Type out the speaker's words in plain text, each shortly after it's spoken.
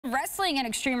wrestling at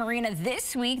Extreme Arena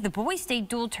this week, the boys state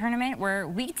duel tournament where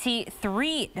we see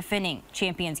 3 defending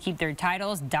champions keep their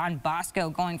titles. Don Bosco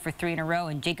going for 3 in a row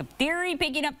and Jacob Theory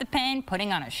picking up the pen,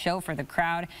 putting on a show for the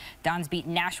crowd. Don's beat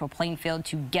Nashville Plainfield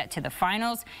to get to the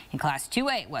finals. In Class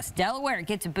 2A, West Delaware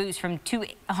gets a boost from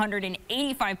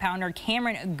 285-pounder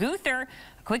Cameron Guther.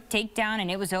 A quick takedown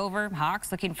and it was over.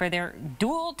 Hawks looking for their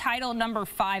dual title number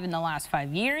 5 in the last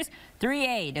 5 years.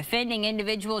 3A, defending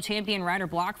individual champion Ryder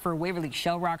Block for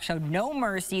Waverly-Shell Rock showed no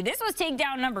mercy. This was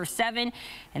takedown number 7,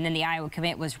 and then the Iowa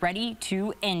commit was ready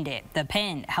to end it. The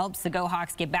pin helps the Go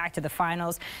Hawks get back to the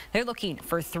finals. They're looking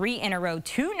for 3 in a row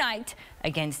tonight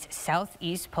against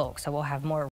Southeast Polk, so we'll have more